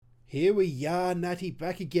Here we are, Natty,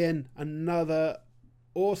 back again. Another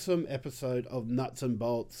awesome episode of Nuts and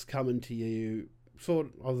Bolts coming to you. I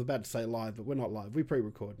was about to say live, but we're not live. We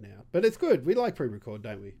pre-record now. But it's good. We like pre-record,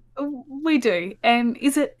 don't we? We do. And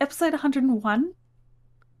is it episode 101?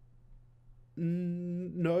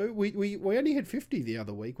 No, we only had 50 the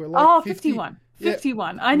other week. We're like 50. 51. Yeah.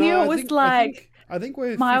 51. I knew it was I think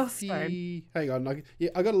we're milestone. 50. Hang on.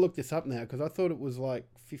 I got to look this up now because I thought it was like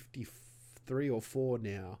 53 or 4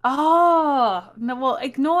 now. Oh, no, well,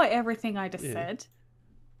 ignore everything I just said.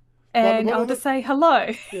 And I'll just say hello.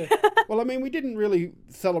 Yeah. Well, I mean, we didn't really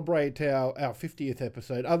celebrate our 50th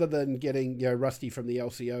episode other than getting Rusty from the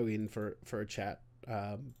LCO in for a chat.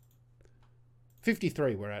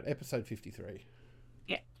 53 we're at, episode 53.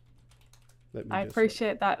 Yeah. I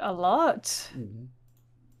appreciate that a lot. Mm-hmm.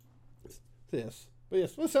 Yes. But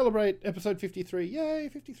yes, we'll celebrate episode 53. Yay,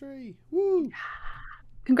 53. Woo!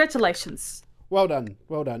 Congratulations. Well done,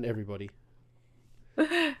 everybody.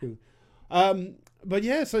 But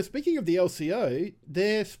yeah, so speaking of the LCO,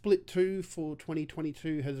 their Split 2 for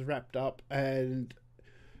 2022 has wrapped up and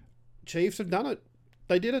Chiefs have done it.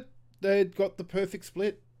 They did it. They got the perfect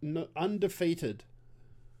split, undefeated.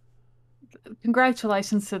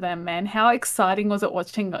 Congratulations to them, man. How exciting was it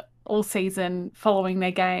watching all season, following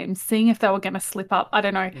their games, seeing if they were going to slip up? I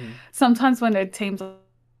don't know. Sometimes when a team's on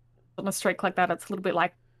a streak like that, it's a little bit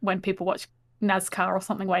like when people watch NASCAR or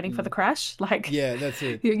something waiting for the crash. Like, yeah, that's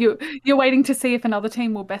it. You're waiting to see if another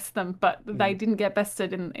team will best them, but they didn't get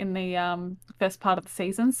bested in the first part of the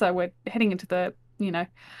season. So we're heading into the meat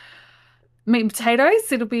and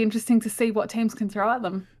potatoes. It'll be interesting to see what teams can throw at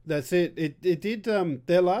them. That's it. It did.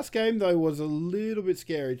 Their last game though was a little bit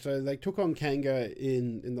scary. So they took on Kanga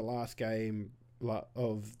in the last game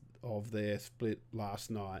of their split last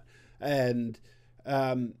night, and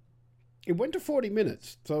it went to 40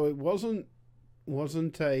 minutes. So it wasn't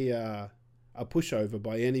a pushover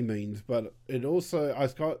by any means, but it also I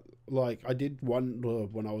did wonder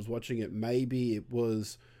when I was watching it, maybe it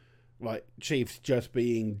was like Chiefs just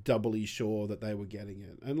being doubly sure that they were getting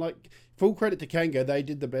it. And like, full credit to Kanga, they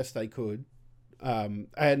did the best they could. And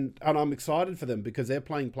I'm excited for them because they're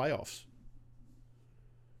playing playoffs.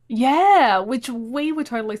 Yeah, which we were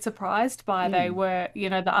totally surprised by. They were,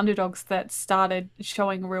 the underdogs that started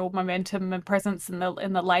showing real momentum and presence in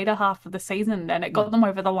the later half of the season, and it got them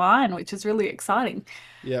over the line, which is really exciting.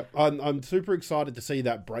 Yeah, I'm super excited to see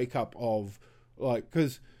that breakup of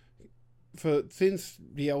because since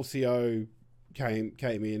the LCO came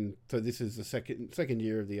in, so this is the second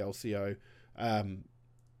year of the LCO.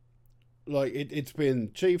 It's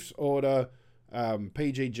been Chiefs, Order,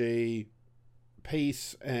 PGG,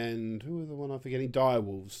 Peace, and who was the one I'm forgetting?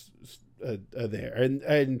 Direwolves are there,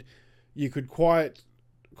 and you could quite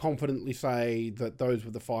confidently say that those were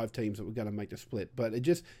the 5 teams that were going to make the split. But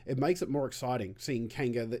it makes it more exciting seeing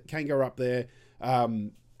Kanga up there,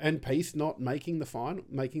 and Peace not making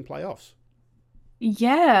making playoffs.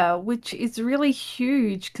 Yeah, which is really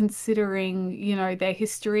huge considering, their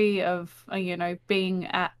history of, being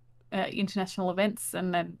at international events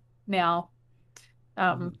and then now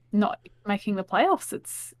not making the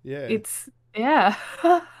playoffs. Yeah.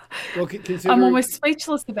 Well, I'm almost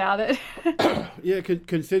speechless about it. Yeah,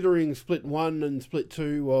 considering Split 1 and Split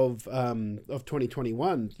 2 of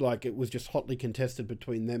 2021, like it was just hotly contested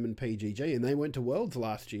between them and PGG, and they went to Worlds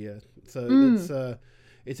last year. So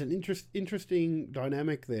it's an interesting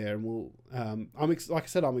dynamic there, and we'll. Like I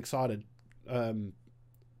said, I'm excited. I'm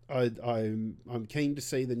keen to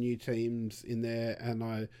see the new teams in there, and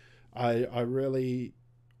I really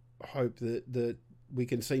hope that we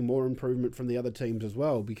can see more improvement from the other teams as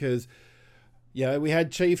well, because we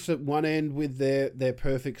had Chiefs at one end with their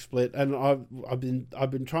perfect split, and I've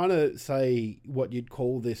been trying to say what you'd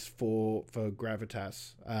call this for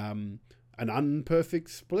Gravitas, an unperfect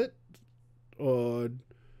split, or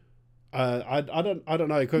I don't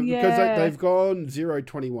know, because they've gone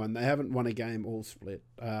 0-21. They haven't won a game all split.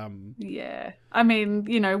 Yeah, I mean,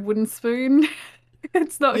 wooden spoon.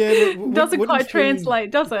 It's not. Yeah, doesn't quite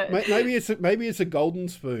translate, does it? Maybe it's a golden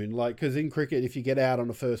spoon, like, because in cricket, if you get out on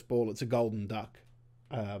the first ball, it's a golden duck.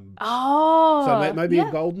 So maybe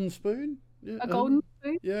a golden spoon. Yeah, a golden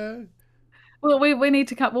spoon. Yeah. Well, we need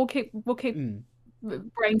to cut. We'll keep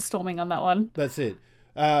brainstorming on that one. That's it.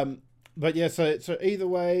 But yeah, so either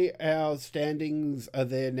way, our standings are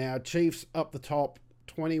there now. Chiefs up the top,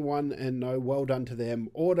 21-0. Well done to them.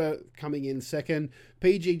 Order coming in second,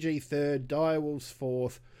 PGG third, Direwolves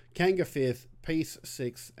fourth, Kanga fifth, Peace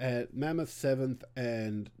sixth, Mammoth seventh,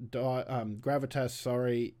 and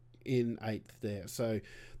Gravitas, in eighth there. So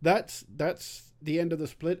that's the end of the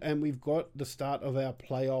split, and we've got the start of our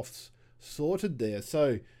playoffs sorted there.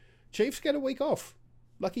 So Chiefs get a week off.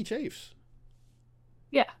 Lucky Chiefs.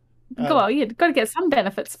 Yeah. Well, you've got to get some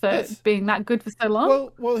benefits for Yes. being that good for so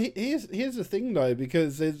long. Well. Here's the thing though,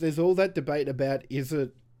 because there's all that debate about is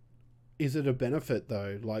it a benefit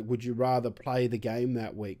though? Like, would you rather play the game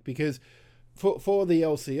that week? Because for the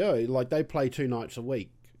LCO, like they play 2 nights a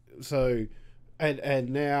week. So, and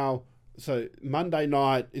now, so Monday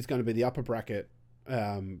night is going to be the upper bracket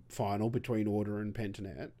final between Order and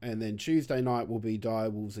Pentanet, and then Tuesday night will be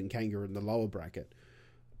Direwolves and Kanga in the lower bracket.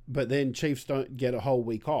 But then Chiefs don't get a whole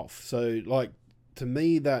week off. So, like, to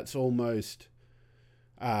me, that's almost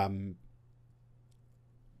like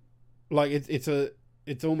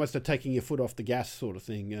it's almost a taking your foot off the gas sort of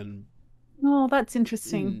thing. And Oh, that's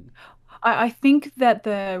interesting. I think that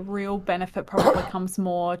the real benefit probably comes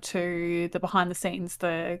more to the behind the scenes,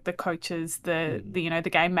 the coaches, the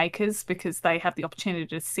game makers, because they have the opportunity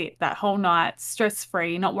to sit that whole night stress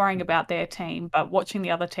free, not worrying about their team, but watching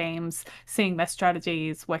the other teams, seeing their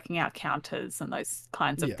strategies, working out counters and those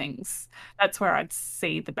kinds of yeah, things. That's where I'd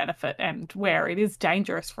see the benefit, and where it is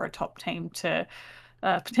dangerous for a top team to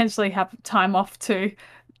potentially have time off to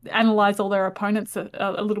analyze all their opponents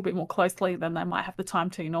a little bit more closely than they might have the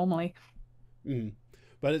time to normally.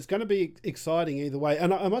 But it's going to be exciting either way.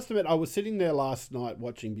 And I must admit, I was sitting there last night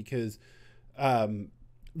watching because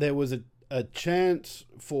there was a chance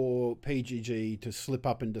for PGG to slip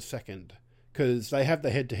up into second because they have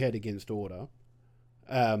the head-to-head against Order.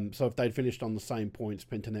 So if they'd finished on the same points,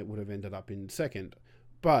 Pentanet would have ended up in second.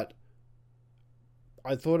 But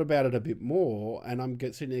I thought about it a bit more, and I'm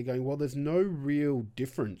sitting there going, well, there's no real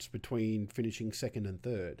difference between finishing second and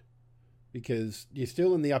third because you're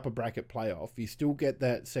still in the upper bracket playoff. You still get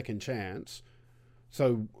that second chance.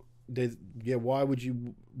 So, why would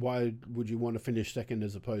you want to finish second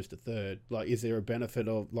as opposed to third? Like, is there a benefit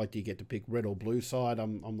of, like, do you get to pick red or blue side?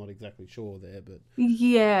 I'm not exactly sure there, but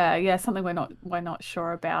Yeah, something we're not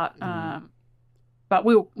sure about. But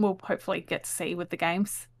we'll hopefully get to see with the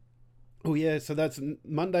games. Oh yeah, so that's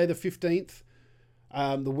Monday the 15th.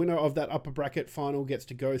 The winner of that upper bracket final gets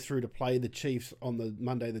to go through to play the Chiefs on the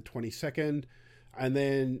Monday the 22nd. And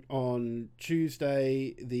then on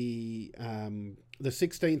Tuesday the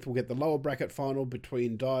 16th, we'll get the lower bracket final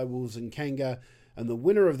between Direwolves and Kanga. And the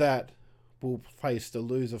winner of that will face the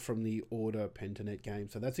loser from the Order Pentanet game.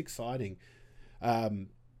 So that's exciting. I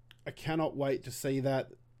cannot wait to see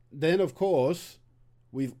that. Then, of course,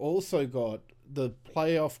 we've also got the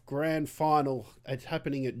playoff grand final. It's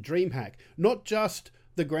happening at Dreamhack. Not just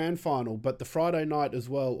the grand final, but the Friday night as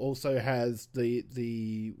well also has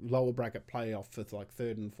the lower bracket playoff for like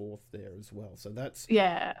third and fourth there as well. So that's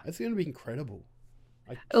going to be incredible.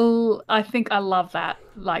 I think I love that.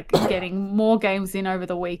 Like getting more games in over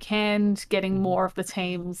the weekend, getting more of the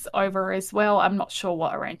teams over as well. I'm not sure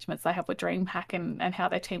what arrangements they have with Dreamhack and how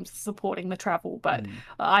their teams are supporting the travel, but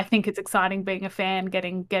I think it's exciting being a fan,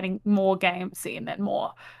 getting more games in and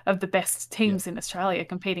more of the best teams in Australia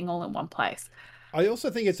competing all in one place. I also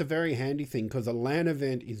think it's a very handy thing because a LAN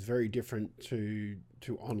event is very different to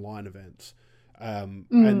online events,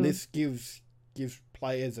 and this gives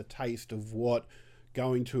players a taste of what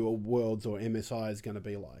going to a Worlds or MSI is going to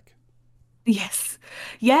be like. Yes.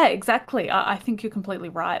 Yeah, exactly. I think you're completely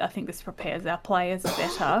right. I think this prepares our players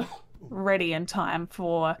better, ready in time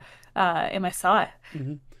for MSI.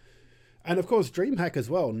 And of course, Dreamhack as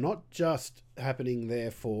well, not just happening there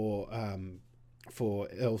for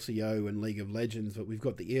LCO and League of Legends, but we've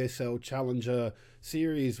got the ESL Challenger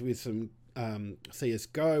Series with some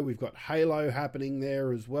CSGO. We've got Halo happening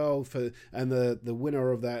there as well, and the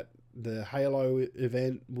winner of that, the Halo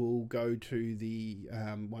event, will go to the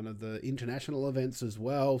one of the international events as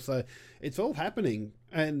well. So it's all happening,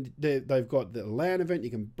 and they've got the LAN event. You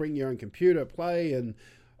can bring your own computer, play, and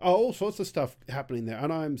all sorts of stuff happening there.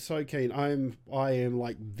 And I'm so keen. I am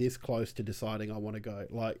like this close to deciding I want to go.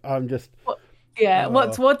 Like I'm just. Yeah,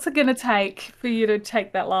 what's it going to take for you to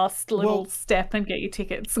take that last little step and get your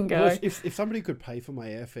tickets and go? Well, if somebody could pay for my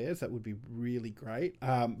airfares, that would be really great.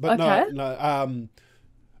 But no.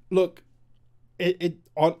 Look,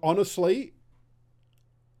 honestly,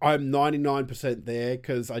 I'm 99% there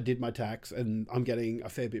because I did my tax and I'm getting a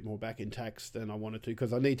fair bit more back in tax than I wanted to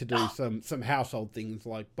because I need to do some household things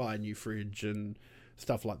like buy a new fridge and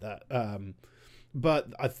stuff like that.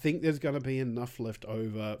 But I think there's going to be enough left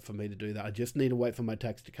over for me to do that. I just need to wait for my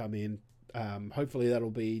tax to come in. Hopefully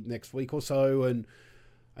that'll be next week or so, and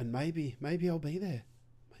maybe I'll be there.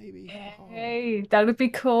 Maybe. Hey, that would be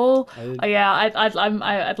cool.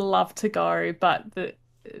 I'd love to go, but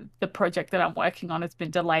the project that I'm working on has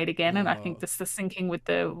been delayed again, and I think Oh. just the syncing with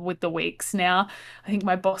the weeks now. I think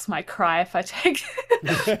my boss might cry if I take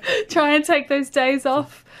try and take those days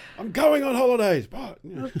off. I'm going on holidays, but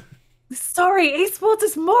Sorry, esports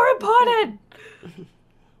is more important.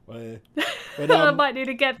 well, but I might need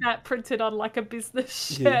to get that printed on like a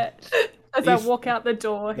business yeah, shirt as I es- walk out the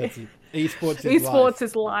door. that's it. Esports is Esports life.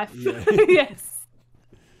 is life. Yeah, Yes.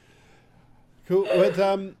 cool.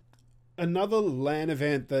 But another LAN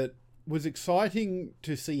event that was exciting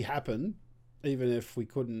to see happen, even if we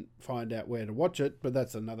couldn't find out where to watch it, but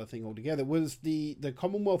that's another thing altogether, was the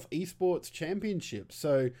Commonwealth Esports Championship.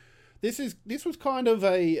 So this was kind of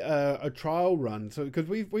a trial run. So because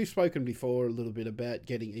we've spoken before a little bit about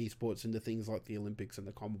getting esports into things like the Olympics and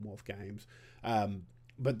the Commonwealth Games,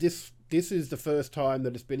 but this is the first time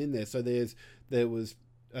that it's been in there. So there was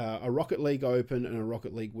a Rocket League Open and a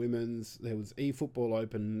Rocket League Women's. There was eFootball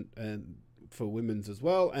Open and for women's as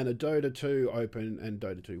well, and a Dota 2 Open and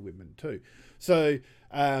Dota 2 Women too. So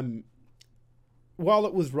while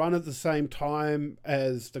it was run at the same time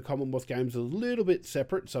as the Commonwealth Games, a little bit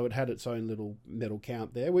separate, so it had its own little medal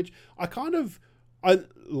count there, which I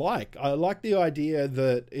like. I like the idea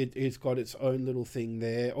that it's got its own little thing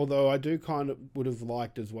there, although I do kind of would have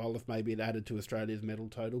liked as well if maybe it added to Australia's medal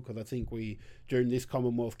total, because I think during this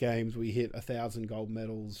Commonwealth Games, we hit 1,000 gold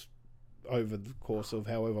medals over the course of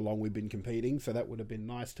however long we've been competing, so that would have been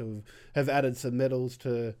nice to have added some medals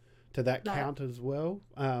to that count as well.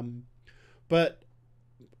 But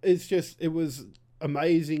it was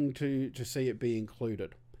amazing to see it be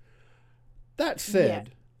included. That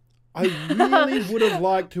said, I really would have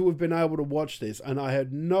liked to have been able to watch this, and I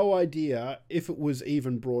had no idea if it was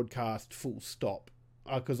even broadcast full stop,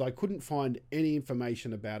 because I couldn't find any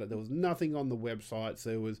information about it. There was nothing on the websites.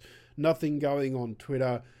 There was nothing going on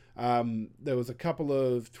Twitter. There was a couple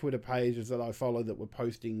of Twitter pages that I followed that were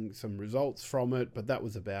posting some results from it, but that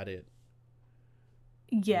was about it.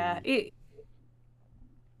 Yeah,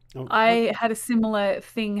 I had a similar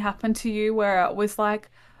thing happen to you where it was like,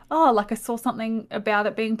 oh, like I saw something about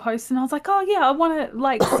it being posted and I was like, oh yeah, I want to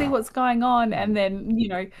like see what's going on. And then, you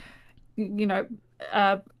know,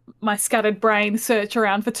 uh, my scattered brain search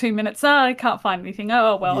around for 2 minutes. Oh, I can't find anything.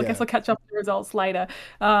 Oh, well, I guess Yeah. I'll catch up with the results later.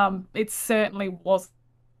 It certainly wasn't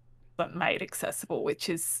made accessible, which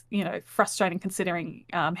is, frustrating considering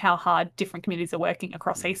how hard different communities are working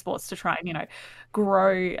across esports to try and,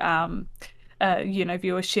 grow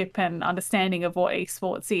viewership and understanding of what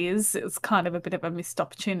esports is. It's kind of a bit of a missed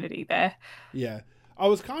opportunity there. Yeah. I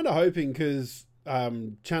was kind of hoping because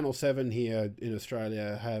Channel 7 here in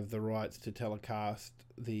Australia have the rights to telecast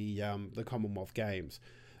the Commonwealth Games.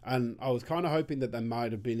 And I was kind of hoping that they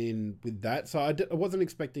might have been in with that. So I wasn't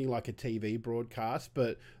expecting like a TV broadcast,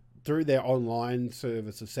 but through their online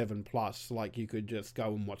service of 7 Plus, like you could just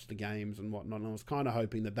go and watch the games and whatnot. And I was kind of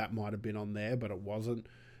hoping that might have been on there, but it wasn't.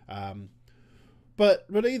 But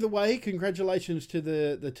either way, congratulations to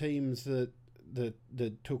the teams that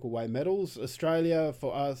took away medals. Australia,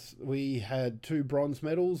 for us, we had 2 bronze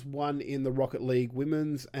medals, one in the Rocket League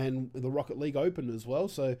Women's and the Rocket League Open as well.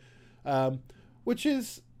 So, which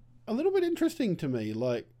is a little bit interesting to me.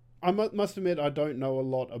 Like, I must admit, I don't know a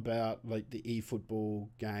lot about like the eFootball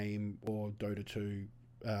game or Dota 2,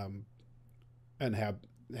 and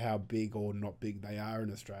how big or not big they are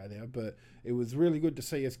in Australia. But it was really good to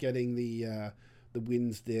see us getting the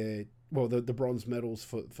wins there. Well, the bronze medals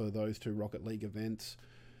for those 2 Rocket League events.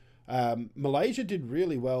 Malaysia did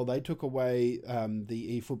really well. They took away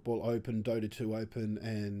the eFootball Open, Dota 2 Open,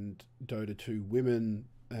 and Dota 2 Women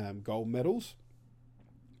gold medals.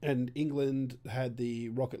 And England had the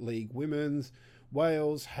Rocket League Women's.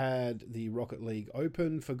 Wales had the Rocket League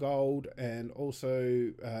Open for gold, and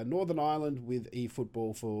also Northern Ireland with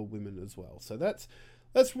eFootball for women as well. So that's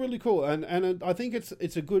really cool, and I think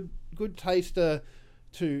it's a good taster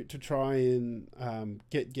to try and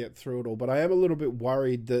get through it all. But I am a little bit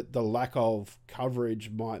worried that the lack of coverage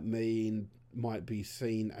might be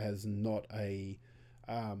seen as not a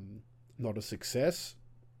success.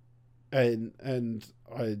 And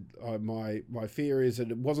my fear is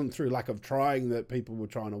that it wasn't through lack of trying that people were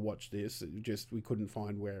trying to watch this. It just we couldn't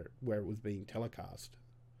find where it was being telecast.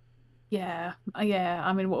 Yeah, yeah.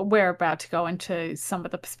 I mean, we're about to go into some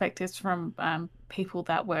of the perspectives from people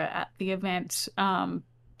that were at the event,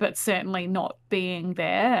 but certainly not being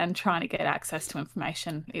there and trying to get access to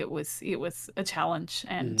information. It was a challenge,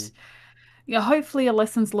 and yeah, hopefully a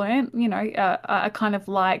lessons learned. I kind of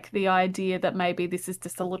like the idea that maybe this is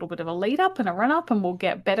just a little bit of a lead up and a run up, and we'll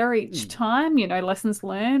get better each time. Lessons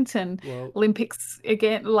learned, and Olympics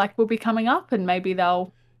again, like will be coming up, and maybe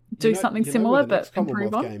they'll do something similar, where the but next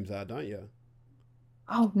improve Commonwealth on. Games are, don't you?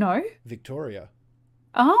 Oh, no. Victoria.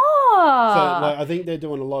 So Ah. like, I think they're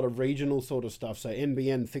doing a lot of regional sort of stuff. So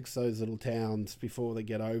NBN fix those little towns before they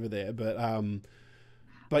get over there. But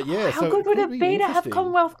yeah, How so it good would could it be be to have interesting.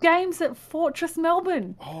 Commonwealth Games at Fortress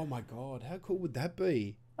Melbourne? Oh my God, how cool would that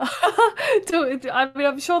be? I mean,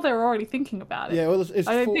 I'm sure they're already thinking about it. Yeah, well, it's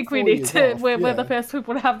I don't think we 4 years off. we're the Yeah, first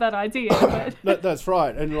people to have that idea, but that's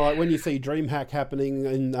right. And like when you see Dreamhack happening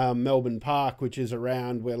in Melbourne Park, which is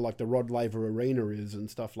around where like the Rod Laver Arena is and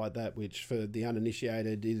stuff like that, which for the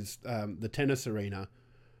uninitiated is the tennis arena.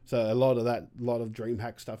 So a lot of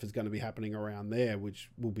Dreamhack stuff is going to be happening around there, which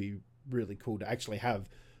will be really cool to actually have,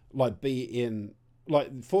 like, be in.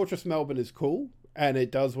 Like Fortress Melbourne is cool and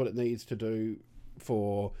it does what it needs to do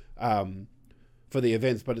for the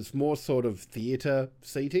events, but it's more sort of theatre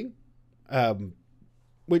seating. Um,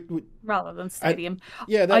 rather than and, stadium.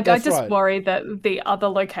 yeah, I that's just right. worry that the other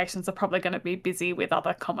locations are probably going to be busy with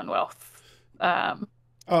other Commonwealth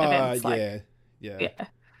events. Like, Yeah, yeah. yeah.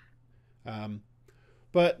 Um,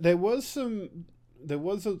 but there was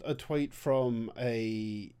a tweet from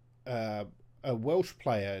a Welsh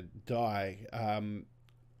player, Di.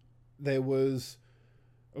 There was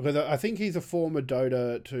because I think he's a former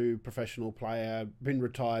Dota 2 professional player, been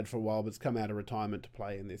retired for a while, but's come out of retirement to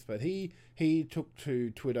play in this. But he took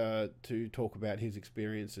to Twitter to talk about his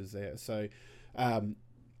experiences there. So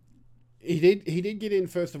he did get in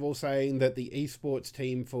first of all saying that the esports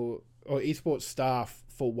team or esports staff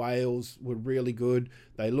for Wales were really good.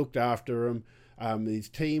 They looked after him. His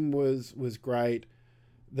team was great.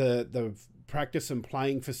 The practice and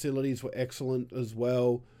playing facilities were excellent as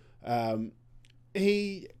well.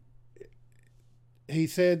 He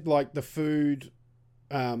said like the food,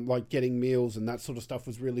 like getting meals and that sort of stuff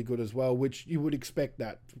was really good as well, which you would expect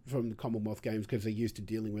that from the Commonwealth Games because they're used to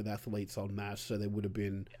dealing with athletes en masse. So there would have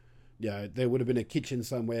been, there would have been a kitchen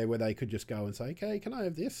somewhere where they could just go and say, okay, can I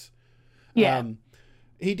have this? Yeah.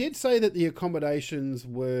 He did say that the accommodations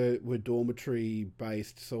were dormitory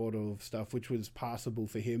based sort of stuff, which was passable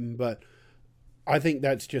for him, but I think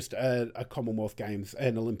that's just a Commonwealth Games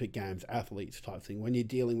and Olympic Games athletes type thing. When you're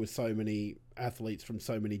dealing with so many athletes from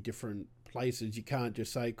so many different places, you can't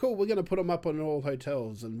just say, cool, we're going to put them up on all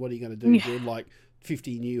hotels. And what are you going to do? Yeah. Build like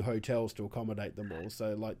 50 new hotels to accommodate them all.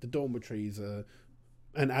 So like the dormitories are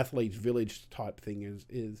an athlete's village type thing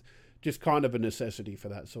is just kind of a necessity for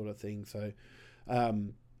that sort of thing. So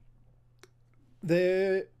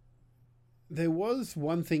there was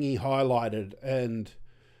one thing he highlighted, and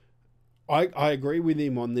I agree with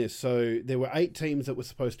him on this. So there were 8 teams that were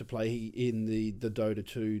supposed to play in the Dota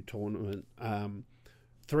 2 tournament.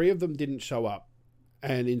 3 of them didn't show up.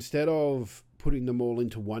 And instead of putting them all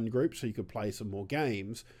into one group so you could play some more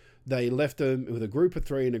games, they left them with a group of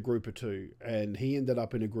 3 and a group of 2. And he ended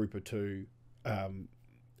up in a group of 2. And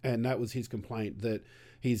that was his complaint, that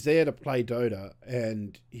he's there to play Dota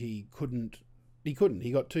and he couldn't. He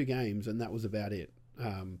got 2 games and that was about it.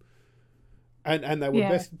 And they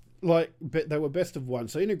were they were best of one.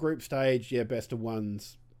 So in a group stage, best of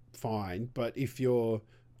one's fine. But if you're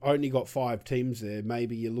only got 5 teams there,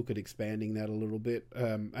 maybe you look at expanding that a little bit.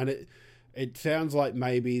 And it sounds like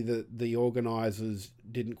maybe the organisers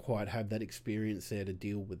didn't quite have that experience there to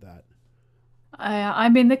deal with that. I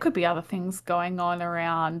mean, there could be other things going on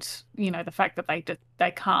around, the fact that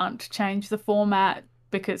they can't change the format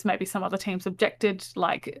because maybe some other teams objected,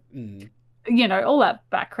 like, all that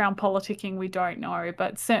background politicking, we don't know.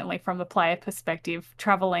 But certainly from the player perspective,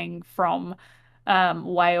 traveling from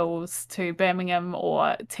Wales to Birmingham,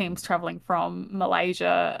 or teams traveling from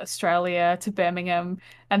Malaysia, Australia to Birmingham,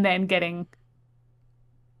 and then getting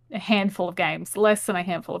a handful of games, less than a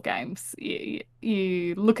handful of games,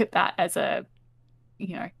 you look at that as a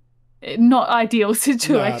not ideal Nah,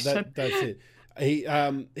 situation. that's it.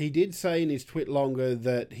 He did say in his twit longer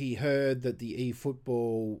that he heard that the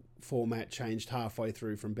eFootball format changed halfway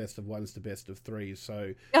through from best of ones to best of 3s,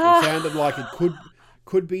 so it sounded like it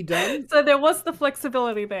could be done. So there was the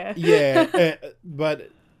flexibility there. Yeah, but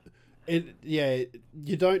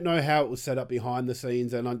you don't know how it was set up behind the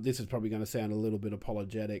scenes, and this is probably going to sound a little bit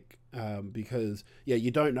apologetic, because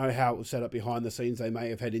you don't know how it was set up behind the scenes. They may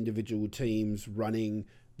have had individual teams running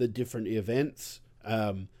the different events,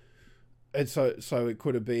 and so it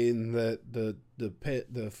could have been that the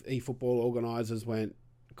eFootball organisers went,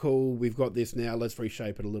 cool, we've got this now, let's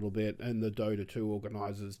reshape it a little bit, and the Dota 2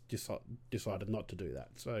 organisers decided not to do that.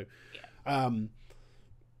 So,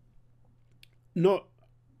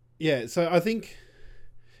 so I think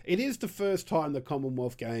it is the first time the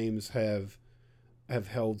Commonwealth Games have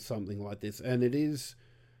held something like this, and it is.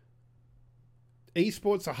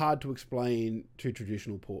 Esports are hard to explain to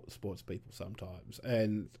traditional sports people sometimes,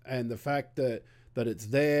 and the fact that that it's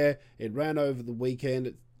there. It ran over the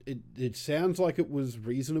weekend. It sounds like it was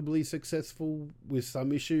reasonably successful with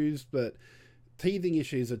some issues, but teething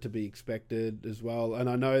issues are to be expected as well. And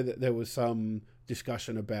I know that there was some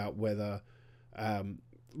discussion about whether,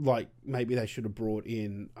 like, maybe they should have brought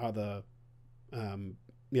in other,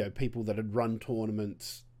 people that had run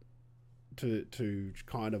tournaments to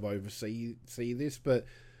kind of oversee this. But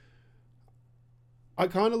I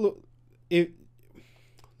kind of look it.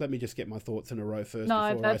 Let me just get my thoughts in a row first. No,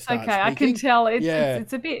 before that's I start okay. I speaking. can tell Yeah,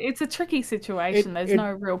 it's a tricky situation. There's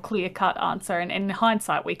no real clear-cut answer. And in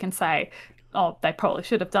hindsight, we can say, oh, they probably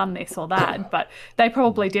should have done this or that, but they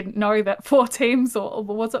probably didn't know that 4 teams or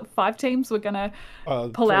was it 5 teams were going to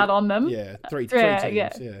pull out on them. Yeah, three Yeah, teams. yeah.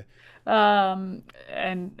 Yeah.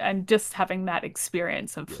 And just having that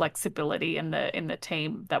experience and flexibility in the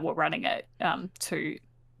team that were running it to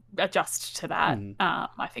adjust to that,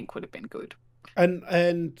 I think would have been good.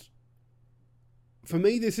 And for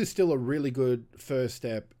me, this is still a really good first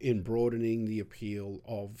step in broadening the appeal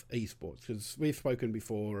of esports, because we've spoken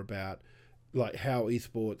before about like how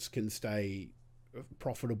esports can stay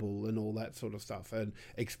profitable and all that sort of stuff, and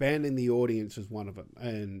expanding the audience is one of them.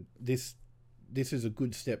 And this is a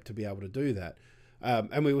good step to be able to do that.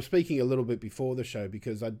 And we were speaking a little bit before the show,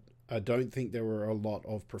 because I don't think there were a lot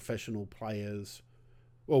of professional players,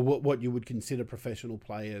 or what you would consider professional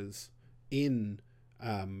players in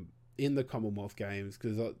the Commonwealth Games,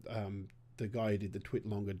 because the guy who did the Twit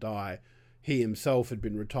Longer Die, he himself had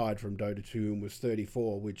been retired from Dota 2 and was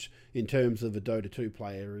 34, which in terms of a Dota 2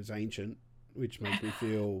 player is ancient, which makes me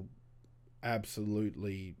feel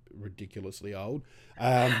absolutely ridiculously old.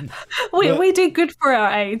 We did good for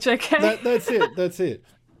our age, okay? That's it.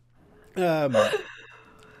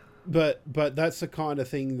 But that's the kind of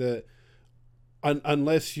thing that,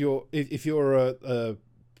 unless if you're a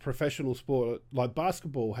professional sport, like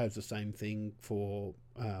basketball has the same thing for,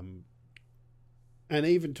 and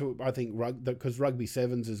even to, I think, because rugby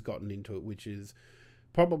sevens has gotten into it, which is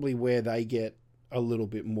probably where they get a little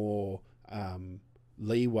bit more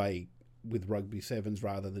leeway with rugby sevens,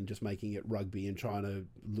 rather than just making it rugby and trying to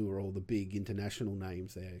lure all the big international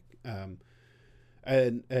names there.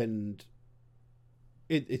 And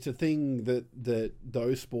it's a thing that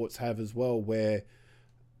those sports have as well, where,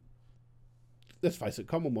 let's face it,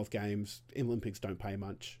 Commonwealth Games, Olympics don't pay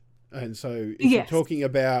much. And so if you're talking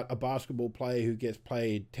about a basketball player who gets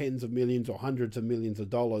paid tens of millions or hundreds of millions of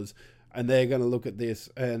dollars, and they're going to look at this,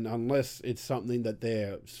 and unless it's something that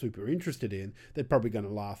they're super interested in, they're probably going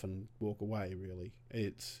to laugh and walk away, really.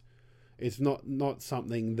 It's not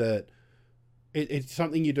something that... It's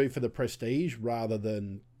something you do for the prestige rather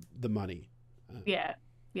than the money. Yeah,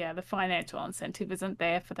 the financial incentive isn't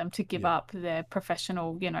there for them to give up their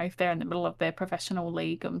professional, if they're in the middle of their professional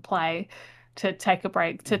league and play, to take a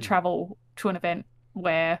break, to travel to an event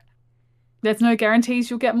where there's no guarantees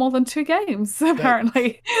you'll get more than 2 games,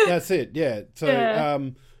 apparently. That's it, yeah.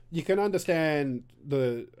 So you can understand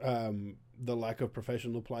the lack of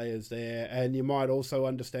professional players there, and you might also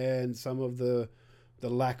understand some of the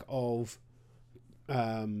lack of,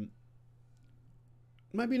 maybe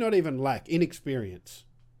not even lack, inexperience.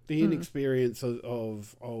 The inexperience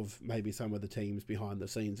of maybe some of the teams behind the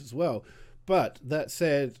scenes as well. But that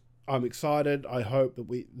said, I'm excited. I hope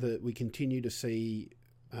that we continue to see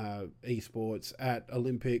esports at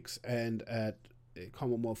Olympics and at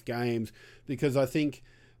Commonwealth Games, because I think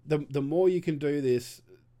the more you can do this,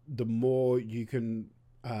 the more you can,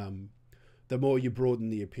 the more you broaden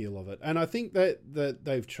the appeal of it. And I think that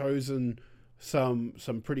they've chosen some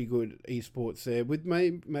pretty good esports there, with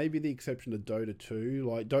maybe the exception of Dota 2.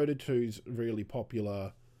 Like, Dota 2's really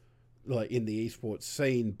popular, like, in the esports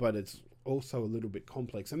scene, but it's also a little bit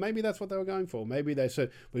complex, and maybe that's what they were going for. Maybe they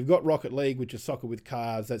said, we've got Rocket League, which is soccer with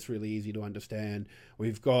cars, that's really easy to understand.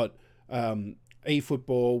 We've got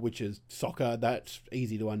eFootball, which is soccer, that's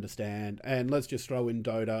easy to understand, and let's just throw in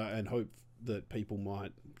Dota and hope that people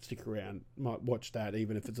might stick around, might watch that,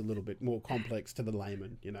 even if it's a little bit more complex to the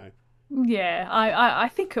layman, Yeah, I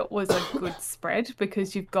think it was a good spread,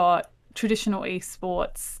 because you've got traditional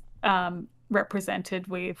esports represented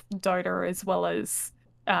with Dota, as well as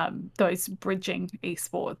those bridging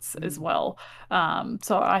esports as well.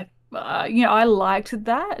 So I liked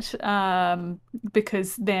that,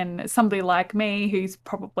 because then somebody like me, who's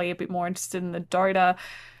probably a bit more interested in the Dota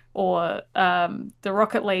or the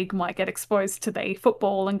Rocket League, might get exposed to the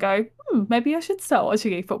football and go, maybe I should start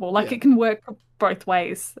watching eFootball. Like, it can work both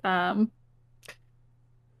ways.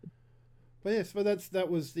 But yes, but that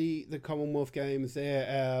was the Commonwealth Games there,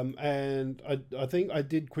 and I think I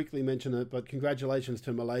did quickly mention it, but congratulations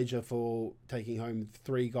to Malaysia for taking home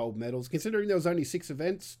 3 gold medals. Considering there was only 6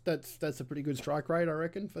 events, that's a pretty good strike rate, I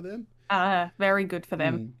reckon, for them. Very good for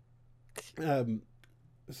them.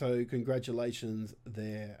 So congratulations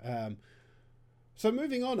there. So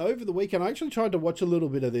moving on, over the weekend, I actually tried to watch a little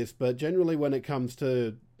bit of this, but generally when it comes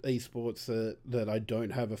to esports that I don't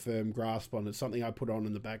have a firm grasp on, it's something I put on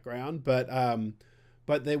in the background. But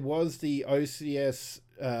there was the OCS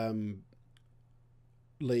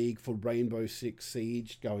league for Rainbow Six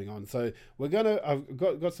Siege going on. So I've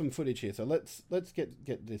got some footage here. So let's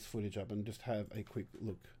get this footage up and just have a quick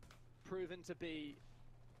look. Proven to be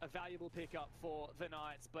a valuable pickup for the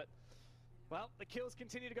Knights, but well, the kills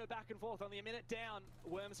continue to go back and forth. Only a minute down,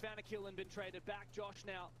 Worms found a kill and been traded back. Josh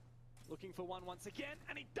now looking for one once again,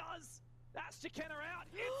 and he does. That's Chikenna out.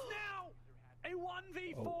 It's now a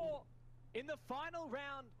 1v4 in the final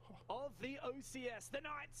round of the OCS. The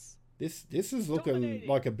Knights. This is looking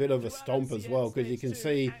like a bit of a stomp as well, because you can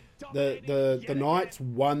see the Knights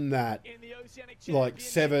won that like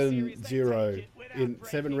 7-0 in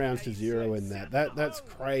 7 rounds to 0 in that. That's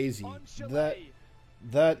crazy.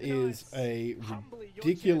 That is a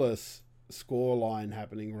ridiculous scoreline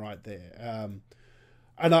happening right there.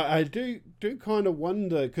 And I do kind of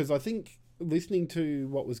wonder, because I think listening to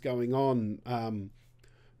what was going on,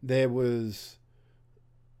 there was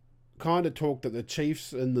kind of talk that the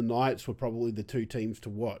Chiefs and the Knights were probably the 2 teams to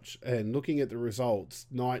watch. And looking at the results,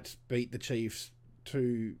 Knights beat the Chiefs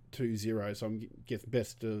 2-0. So I'm guess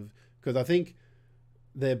best of, because I think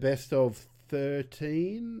they're best of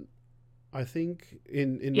 13. I think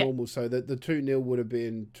in normal, so that the 2-0 would have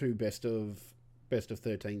been 2 best of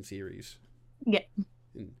 13 series. Yeah.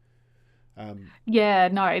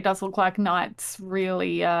 No, it does look like Knights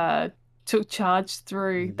really took charge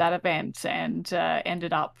through that event and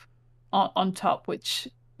ended up on top, which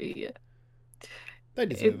they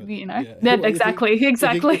deserve it. You know, yeah. Exactly. If you're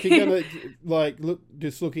gonna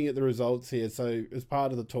looking at the results here, so as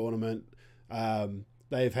part of the tournament,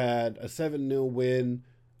 they've had a 7-0 win.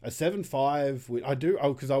 A 7-5 win. I do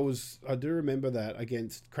remember that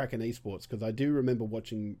against Kraken Esports, because I do remember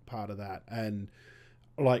watching part of that, and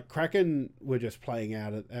like Kraken were just playing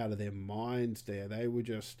out of their minds there. They were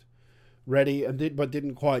just ready but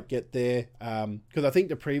didn't quite get there, because I think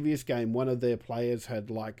the previous game one of their players had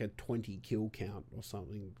like a 20 kill count or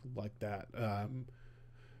something like that.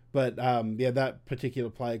 But that particular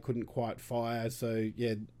player couldn't quite fire, so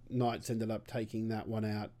yeah, Knights ended up taking that one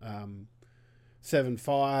out.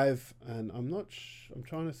 7-5, and I'm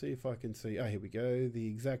trying to see if I can see. Oh, here we go. The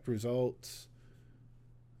exact results.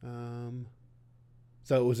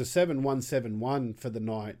 So it was a 7-1, 7-1 for the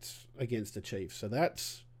Knights against the Chiefs. So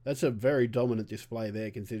that's a very dominant display there,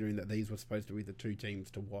 considering that these were supposed to be the 2 teams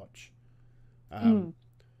to watch. And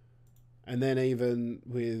then even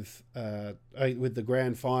with the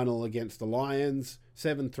grand final against the Lions,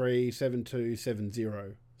 7-3, 7-2,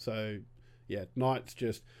 7-0. So yeah, Knights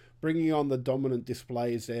just bringing on the dominant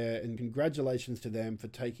displays there, and congratulations to them for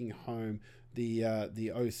taking home the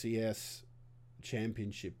OCS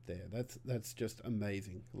championship there. That's just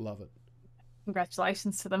amazing. Love it.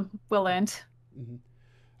 Congratulations to them. Well earned.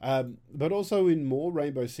 Mm-hmm. But also in more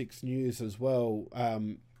Rainbow Six news as well.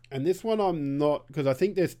 And this one I'm not, because I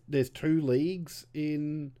think there's 2 leagues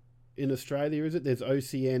in Australia, is it? There's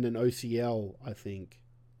OCN and OCL, I think.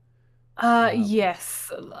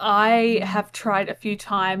 Yes, I have tried a few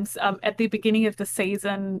times. At the beginning of the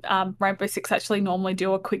season, Rainbow Six actually normally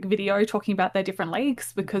do a quick video talking about their different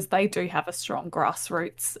leagues, because they do have a strong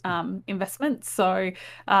grassroots investment. So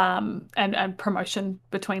and promotion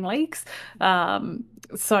between leagues.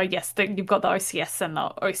 So yes, you've got the OCS and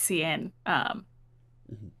the OCN.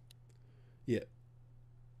 Yeah.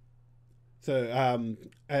 So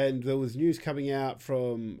and there was news coming out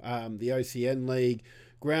from the OCN league.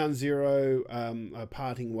 Ground Zero are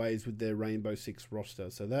parting ways with their Rainbow Six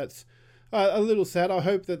roster, so that's a little sad. I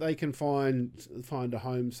hope that they can find a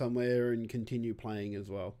home somewhere and continue playing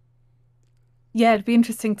as well. Yeah, it'd be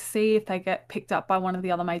interesting to see if they get picked up by one of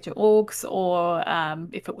the other major orgs, or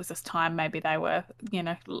if it was this time maybe they were,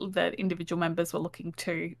 the individual members were looking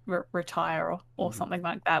to retire or something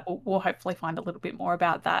like that. We'll hopefully find a little bit more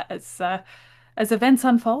about that as events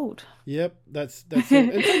unfold. Yep, that's it.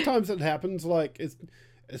 And sometimes it happens, like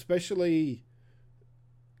especially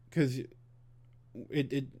because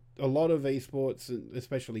a lot of esports,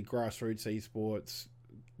 especially grassroots esports,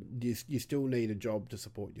 you still need a job to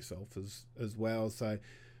support yourself as well. So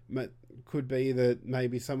could be that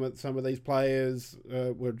maybe some of these players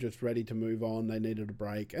were just ready to move on. They needed a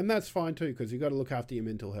break, and that's fine too, because you've got to look after your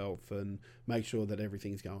mental health and make sure that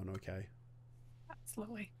everything's going okay.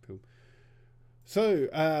 Absolutely. Cool.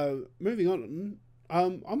 So moving on,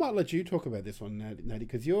 I might let you talk about this one, Natty,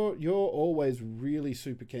 because you're always really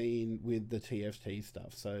super keen with the TFT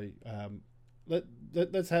stuff. So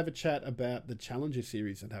let's have a chat about the Challenger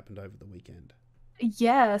Series that happened over the weekend.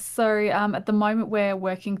 Yeah, so at the moment we're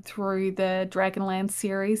working through the Dragonlands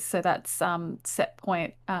series, so that's set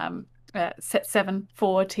 7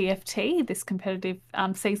 for TFT this competitive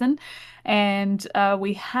season, and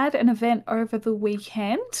we had an event over the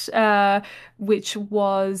weekend, which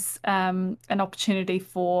was an opportunity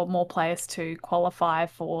for more players to qualify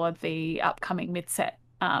for the upcoming mid-set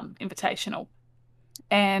invitational,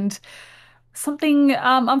 and something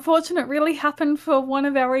unfortunate really happened for one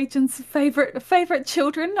of our region's favorite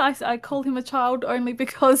children. I call him a child only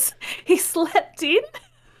because he slept in.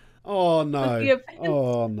 Oh no!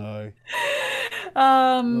 Oh no!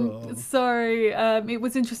 So it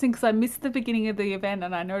was interesting because I missed the beginning of the event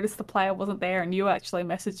and I noticed the player wasn't there, and you actually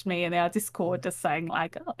messaged me in our Discord just saying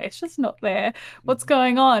like, "Oh, it's just not there. What's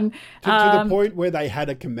going on?" To the point where they had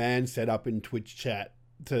a command set up in Twitch chat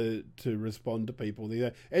to respond to people.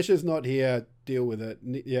 Esha's not here. Deal with it.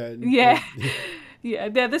 Yeah,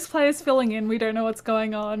 this player's filling in. We don't know what's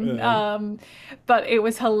going on. But it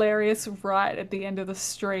was hilarious right at the end of the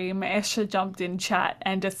stream. Esha jumped in chat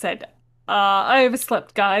and just said, I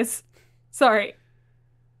overslept, guys. Sorry.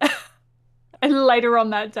 And later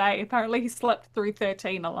on that day, apparently he slept through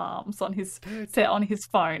 13 alarms on his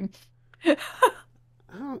phone.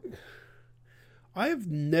 I've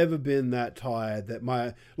never been that tired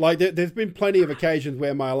that there's been plenty of occasions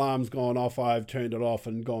where my alarm's gone off, I've turned it off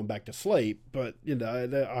and gone back to sleep, but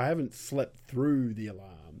I haven't slept through the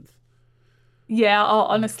alarms. Yeah,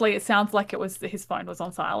 honestly, it sounds like his phone was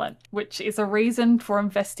on silent, which is a reason for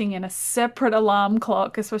investing in a separate alarm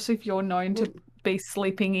clock, especially if you're known to be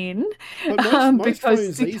sleeping in. But most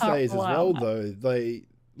phones these days as well, though,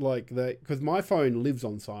 because my phone lives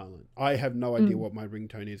on silent. I have no idea what my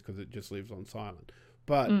ringtone is because it just lives on silent.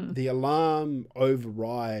 But the alarm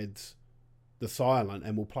overrides the silent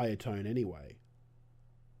and will play a tone anyway.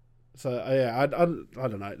 So yeah, I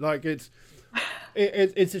don't know. Like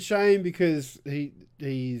it's a shame because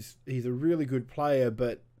he's a really good player,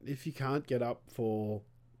 but if you can't get up for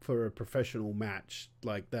a professional match,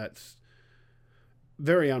 like that's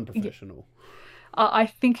very unprofessional. I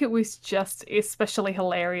think it was just especially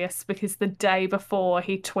hilarious because the day before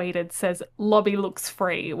he tweeted says lobby looks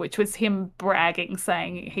free, which was him bragging,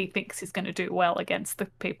 saying he thinks he's going to do well against the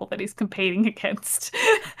people that he's competing against.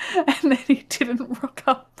 And then he didn't rock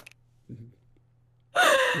up.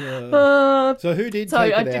 So who did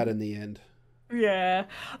take it out in the end? Yeah,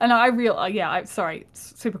 and sorry,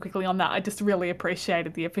 super quickly on that. I just really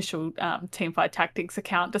appreciated the official Teamfight Tactics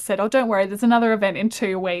account just said, "Oh, don't worry, there's another event in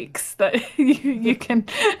 2 weeks that you can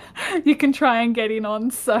try and get in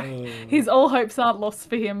on." So his all hopes aren't lost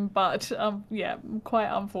for him, but quite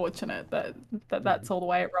unfortunate that's all the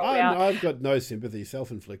way it rolled out. I've got no sympathy,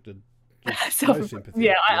 self-inflicted. No sympathy.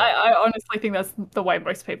 Yeah, I honestly think that's the way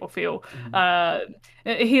most people feel.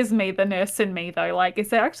 Here's me, the nurse in me, though. Like, is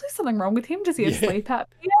there actually something wrong with him? Does he have sleep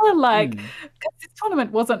apnea? Like, because this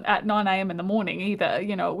tournament wasn't at 9 a.m. in the morning either.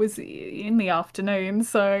 It was in the afternoon.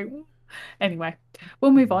 So, anyway,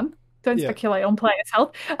 we'll move on. Don't speculate on players'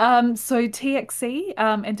 health. So TXC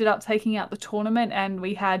ended up taking out the tournament, and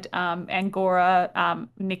we had Angora,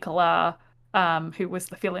 Nicola, who was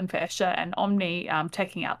the fill-in for Escher, and Omni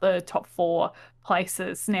taking out the top 4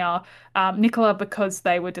 places. Now, Nicola, because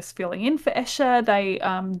they were just filling in for Escher, they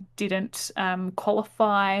didn't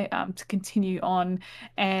qualify to continue on,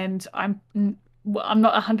 and I'm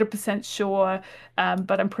not 100% sure,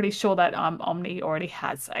 but I'm pretty sure that Omni already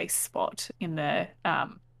has a spot in the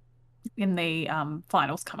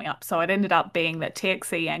finals coming up. So it ended up being that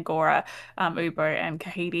TXC, Angora, Ubo, and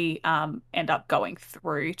Kahiti end up going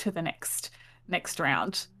through to the next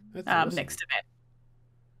round, awesome. next event.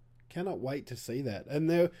 Cannot wait to see that. And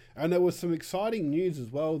there was some exciting news as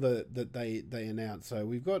well that they announced. So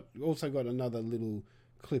we've also got another little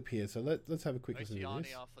clip here. So let's have a quick listen to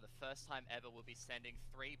this. For the first time ever, will be sending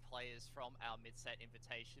 3 players from our mid-set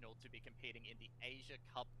invitational to be competing in the Asia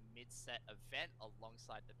Cup mid-set event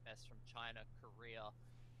alongside the best from China, Korea,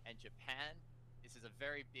 and Japan. This is a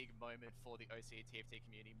very big moment for the OCE TFT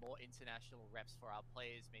community. More international reps for our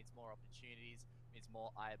players means more opportunities, means more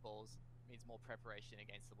eyeballs, means more preparation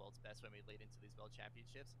against the world's best when we lead into these World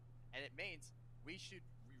Championships. And it means we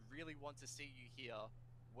really want to see you here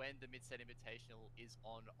when the Mid-Set Invitational is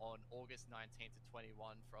on August 19th to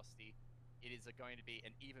 21, Frosty, it is going to be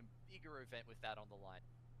an even bigger event with that on the line.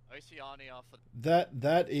 Oceania for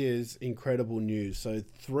that is incredible news. So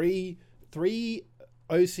three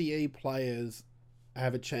OCE players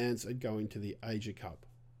have a chance at going to the Asia Cup.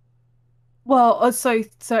 Well, it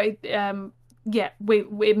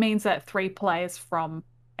means that 3 players from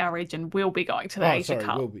our region will be going to the Asia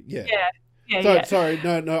Cup. Will be, yeah. Yeah. Sorry,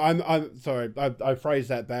 no, I'm sorry. I phrased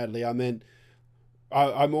that badly. I meant,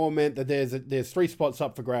 I more meant that there's 3 spots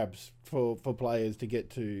up for grabs for players to get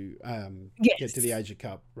to get to the Asia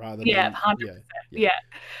Cup rather than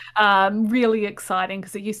 100%. Really exciting,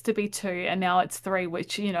 because it used to be 2 and now it's 3,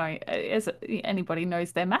 which, you know, as anybody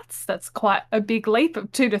knows their maths, that's quite a big leap.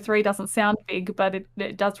 2 to 3 doesn't sound big, but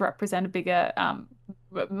it does represent a bigger,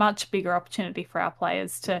 much bigger opportunity for our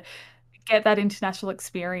players to get that international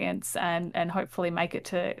experience and hopefully make it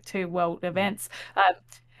to world events.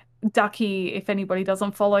 Ducky, if anybody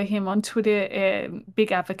doesn't follow him on Twitter,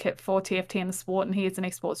 big advocate for TFT and the sport, and he is an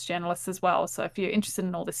esports journalist as well. So if you're interested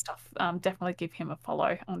in all this stuff, definitely give him a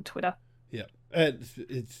follow on Twitter. Yeah, it's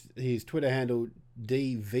his Twitter handle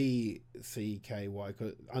DVCKY _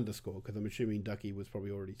 because I'm assuming Ducky was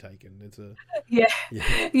probably already taken. It's a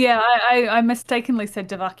I mistakenly said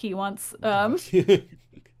Davaki once. The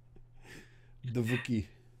Wookie.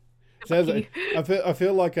 Sounds like, I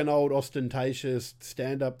feel like an old ostentatious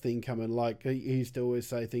stand-up thing coming. Like he used to always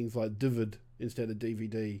say things like "divid" instead of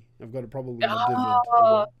DVD. I've got a problem with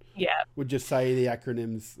divid. Yeah. Would just say the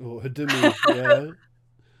acronyms or Hadumi. Yeah.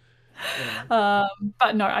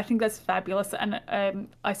 But no, I think that's fabulous, and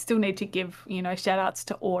I still need to give shout outs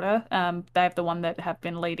to Order. They're the one that have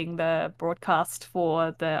been leading the broadcast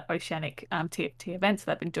for the Oceanic TFT events.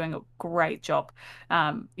 They've been doing a great job,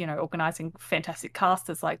 organizing fantastic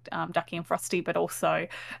casters like Ducky and Frosty, but also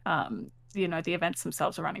the events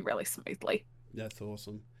themselves are running really smoothly. That's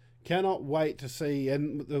awesome. Cannot wait to see.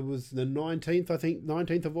 And it was the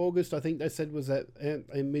 19th of August, I think they said was a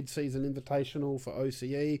mid-season invitational for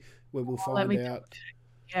OCE, where we'll find out.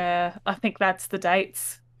 Yeah, I think that's the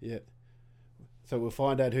dates. Yeah. So we'll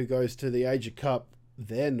find out who goes to the Asia Cup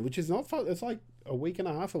then, which is not fun. It's like a week and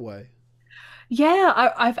a half away.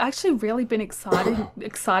 Yeah, I've actually really been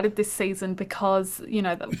excited this season because,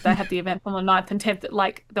 they had the event on the 9th and 10th.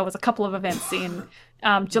 Like, there was a couple of events in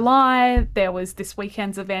July. There was this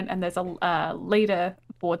weekend's event, and there's a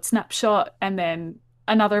leaderboard snapshot, and then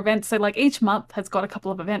another event. So, like, each month has got a couple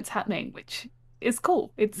of events happening, which is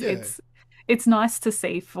cool. It's nice to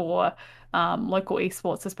see for local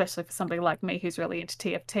esports, especially for somebody like me who's really into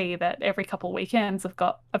TFT, that every couple of weekends I've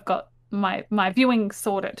got my viewing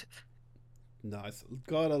sorted. Nice.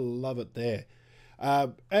 Gotta love it there.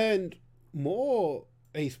 And more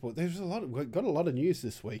esports. We've got a lot of news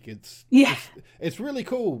this week. It's really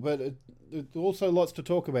cool, but it's also lots to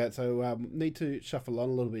talk about. So need to shuffle on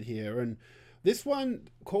a little bit here. And this one,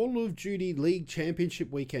 Call of Duty League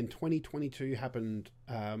Championship Weekend 2022 happened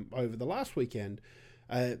over the last weekend.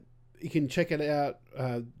 You can check it out.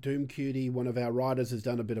 Doom Cutie, one of our writers, has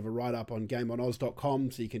done a bit of a write-up on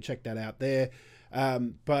GameOnOz.com, so you can check that out there.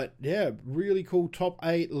 But yeah, really cool. Top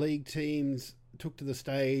 8 league teams took to the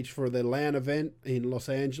stage for their LAN event in Los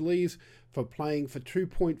Angeles for playing for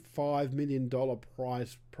 $2.5 million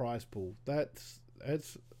prize pool. I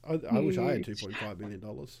wish I had $2.5 million.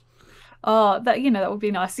 Oh, that would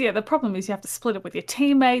be nice. Yeah, the problem is you have to split it with your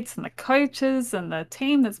teammates and the coaches and the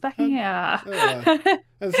team that's backing you.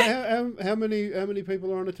 And so how many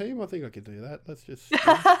people are on a team? I think I could do that. Let's just.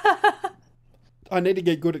 I need to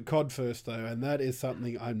get good at COD first, though, and that is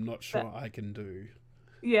something I'm not sure I can do.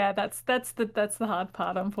 Yeah, that's the hard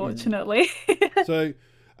part, unfortunately. So,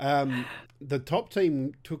 the top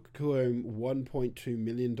team took home $1.2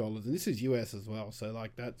 million, and this is US as well. So,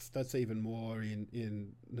 like that's even more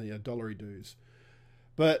in dollary dues.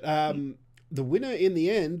 But the winner in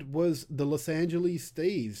the end was the Los Angeles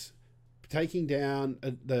Thieves, taking down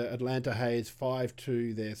the Atlanta Haze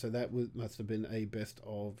 5-2 there. So that must have been a best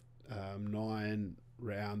of 9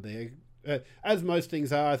 round there. As most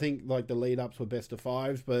things are, I think like the lead ups were best of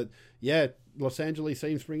 5s, but yeah, Los Angeles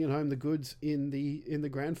seems bringing home the goods in the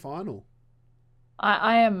grand final.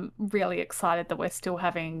 I am really excited that we're still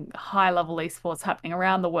having high level esports happening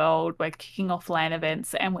around the world. We're kicking off LAN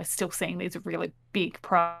events, and we're still seeing these really big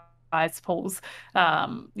prize pools.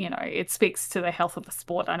 It speaks to the health of the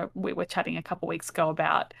sport. I know we were chatting a couple of weeks ago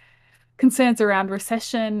about concerns around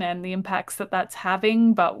recession and the impacts that that's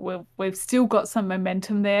having, but we've still got some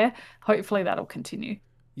momentum there. Hopefully that'll continue.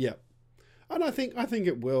 Yeah. And I think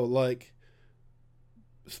it will. Like,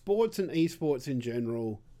 sports and esports in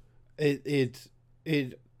general, it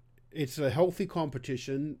it's a healthy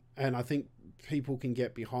competition, and I think people can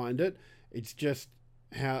get behind it. It's just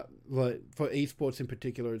how, like, for esports in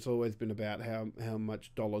particular, it's always been about how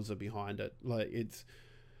much dollars are behind it. Like, it's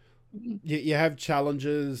you have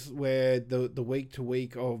challenges where the week to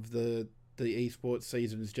week of the esports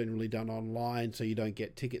season is generally done online, so you don't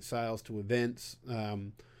get ticket sales to events,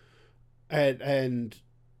 and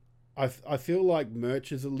I feel like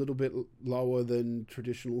merch is a little bit lower than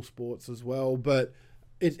traditional sports as well, but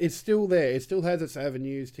it's still there. It still has its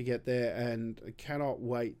avenues to get there, and I cannot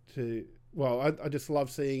wait to. Well, I just love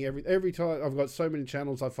seeing every time. I've got so many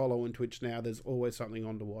channels I follow on Twitch now. There's always something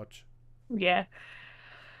on to watch. Yeah.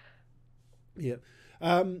 Yeah.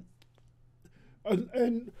 And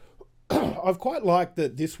I've quite liked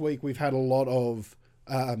that this week we've had a lot of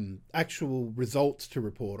actual results to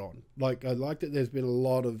report on. Like, I like that there's been a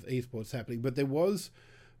lot of esports happening, but there was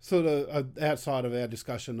sort of, outside of our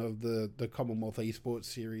discussion of the Commonwealth Esports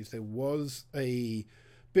Series, there was a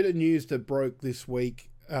bit of news that broke this week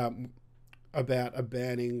about a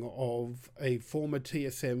banning of a former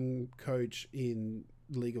TSM coach in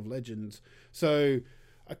League of Legends. So,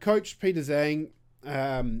 a coach, Peter Zhang,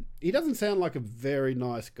 he doesn't sound like a very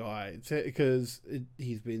nice guy, because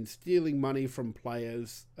he's been stealing money from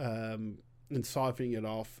players and siphoning it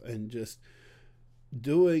off and just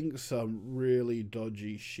doing some really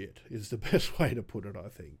dodgy shit is the best way to put it, I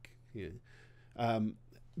think. Yeah.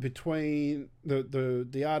 Between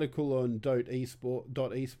the article on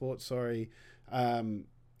 .esports,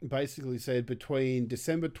 basically said between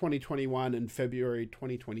December 2021 and February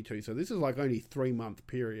 2022. So this is like only 3-month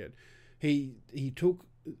period. Peter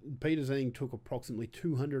Zhang took approximately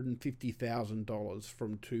 $250,000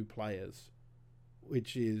 from 2 players,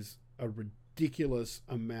 which is a ridiculous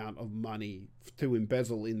amount of money to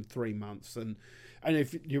embezzle in 3 months. And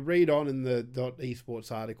if you read on in the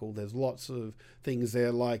 .esports article, there's lots of things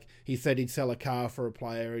there. Like, he said he'd sell a car for a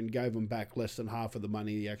player and gave him back less than half of the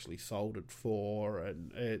money he actually sold it for.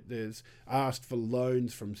 And there's asked for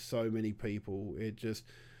loans from so many people. It just,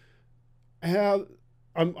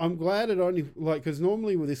 I'm glad it only, like, because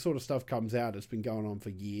normally when this sort of stuff comes out, it's been going on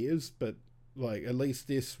for years, but like, at least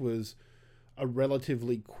this was a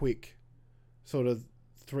relatively quick sort of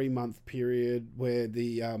 3-month period where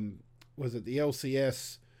the the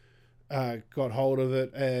LCS got hold of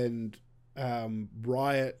it, and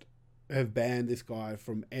Riot have banned this guy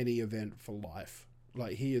from any event for life.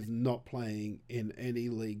 Like, he is not playing in any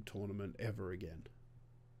league tournament ever again.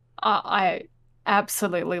 I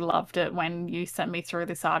absolutely loved it when you sent me through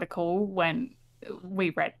this article, when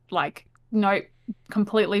we read, like, no,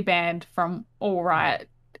 completely banned from all Riot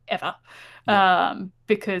ever. Yeah.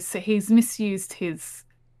 Because he's misused his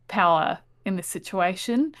power in this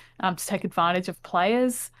situation to take advantage of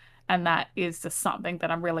players, and that is just something that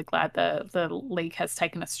I'm really glad the league has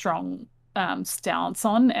taken a strong stance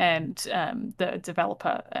on, and the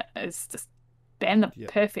developer is just banned the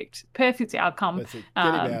perfect outcome. That's it. Get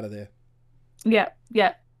him out of there. Yeah.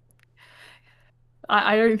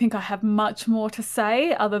 I don't think I have much more to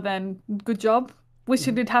say other than good job. Wish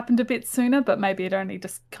it had happened a bit sooner, but maybe it only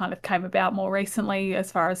just kind of came about more recently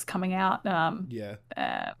as far as coming out.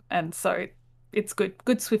 And so it's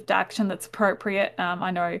good swift action that's appropriate.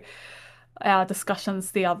 I know our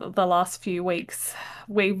discussions the last few weeks,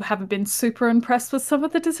 we haven't been super impressed with some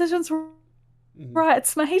of the decisions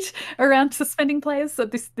Riot's made around suspending players. So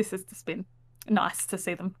this has just been nice to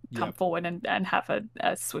see them come forward and have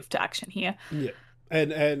a swift action here. Yeah,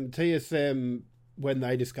 and TSM, when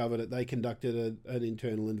they discovered it, they conducted an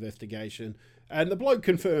internal investigation, and the bloke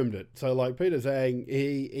confirmed it. So, like, Peter Zhang,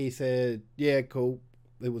 he said, yeah, cool,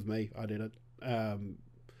 it was me, I did it.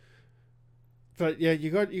 But yeah,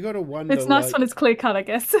 you got to wonder. It's nice, like, when it's clear cut, I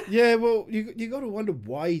guess. Yeah, well, you got to wonder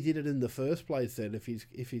why he did it in the first place. Then, if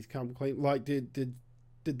he's come clean, like, did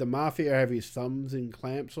the mafia have his thumbs in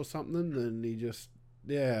clamps or something? And he just,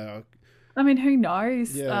 I mean, who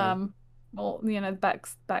knows? Yeah. Well,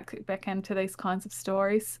 back end to these kinds of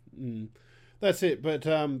stories. That's it.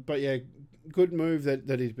 But yeah, good move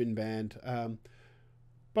that he's been banned.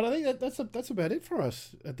 But I think that's about it for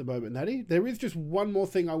us at the moment, Natty. There is just one more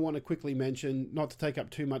thing I want to quickly mention, not to take up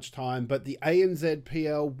too much time, but the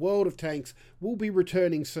ANZPL World of Tanks will be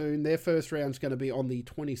returning soon. Their first round's going to be on the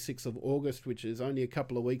 26th of August, which is only a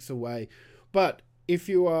couple of weeks away. But if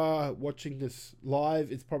you are watching this live,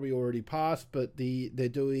 it's probably already passed, but they're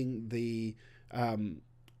doing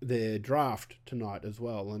their draft tonight as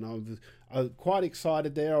well. And I was quite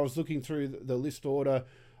excited there. I was looking through the list order.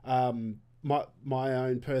 my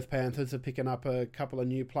own Perth Panthers are picking up a couple of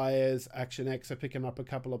new players. Action X are picking up a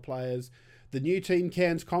couple of players. The new team,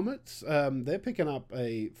 Cairns Comets, they're picking up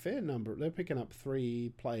a fair number. They're picking up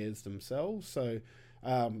 3 players themselves. So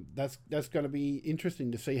that's going to be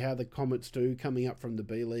interesting to see how the Comets do coming up from the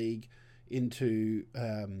B League into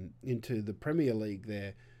the Premier League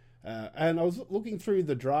there. And I was looking through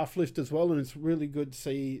the draft list as well, and it's really good to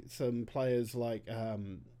see some players like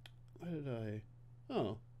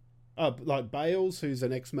like Bales, who's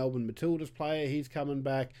an ex-Melbourne Matildas player. He's coming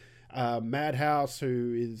back. Madhouse,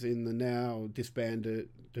 who is in the now disbanded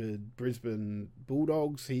Brisbane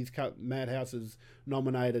Bulldogs. Madhouse is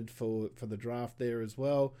nominated for the draft there as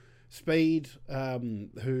well. Speed,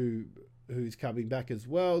 who's coming back as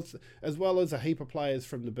well as a heap of players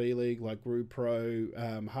from the B League like Rue Pro,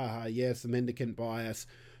 Yes, the Mendicant Bias,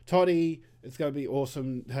 Toddy. It's going to be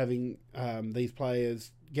awesome having these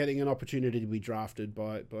players getting an opportunity to be drafted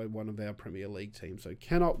by one of our Premier League teams. So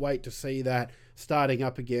cannot wait to see that starting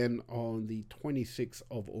up again on the 26th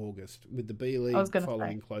of August with the B League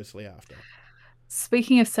following closely after.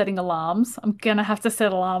 Speaking of setting alarms, I'm going to have to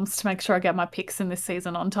set alarms to make sure I get my picks in this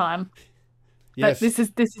season on time. Yes.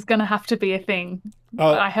 But this is going to have to be a thing.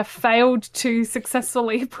 I have failed to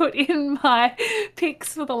successfully put in my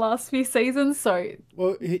picks for the last few seasons, so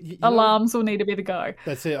alarms will need to be the go.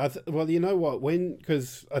 That's it. Well, you know what?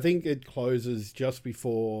 Because I think it closes just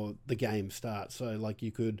before the game starts, so like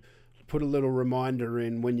you could put a little reminder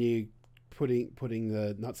in when you putting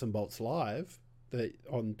the Nuts and Bolts live that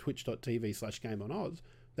on twitch.tv/GameOnOz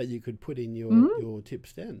that you could put in your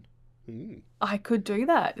tips then. I could do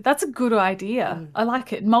that. That's a good idea. I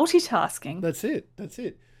like it. Multitasking. That's it.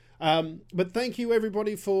 But thank you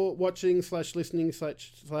everybody for watching /listening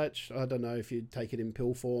 / I don't know if you'd take it in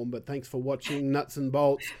pill form, but thanks for watching Nuts and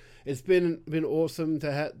Bolts. It's been awesome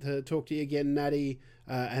to talk to you again, Natty,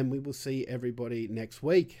 and we will see everybody next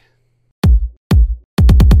week.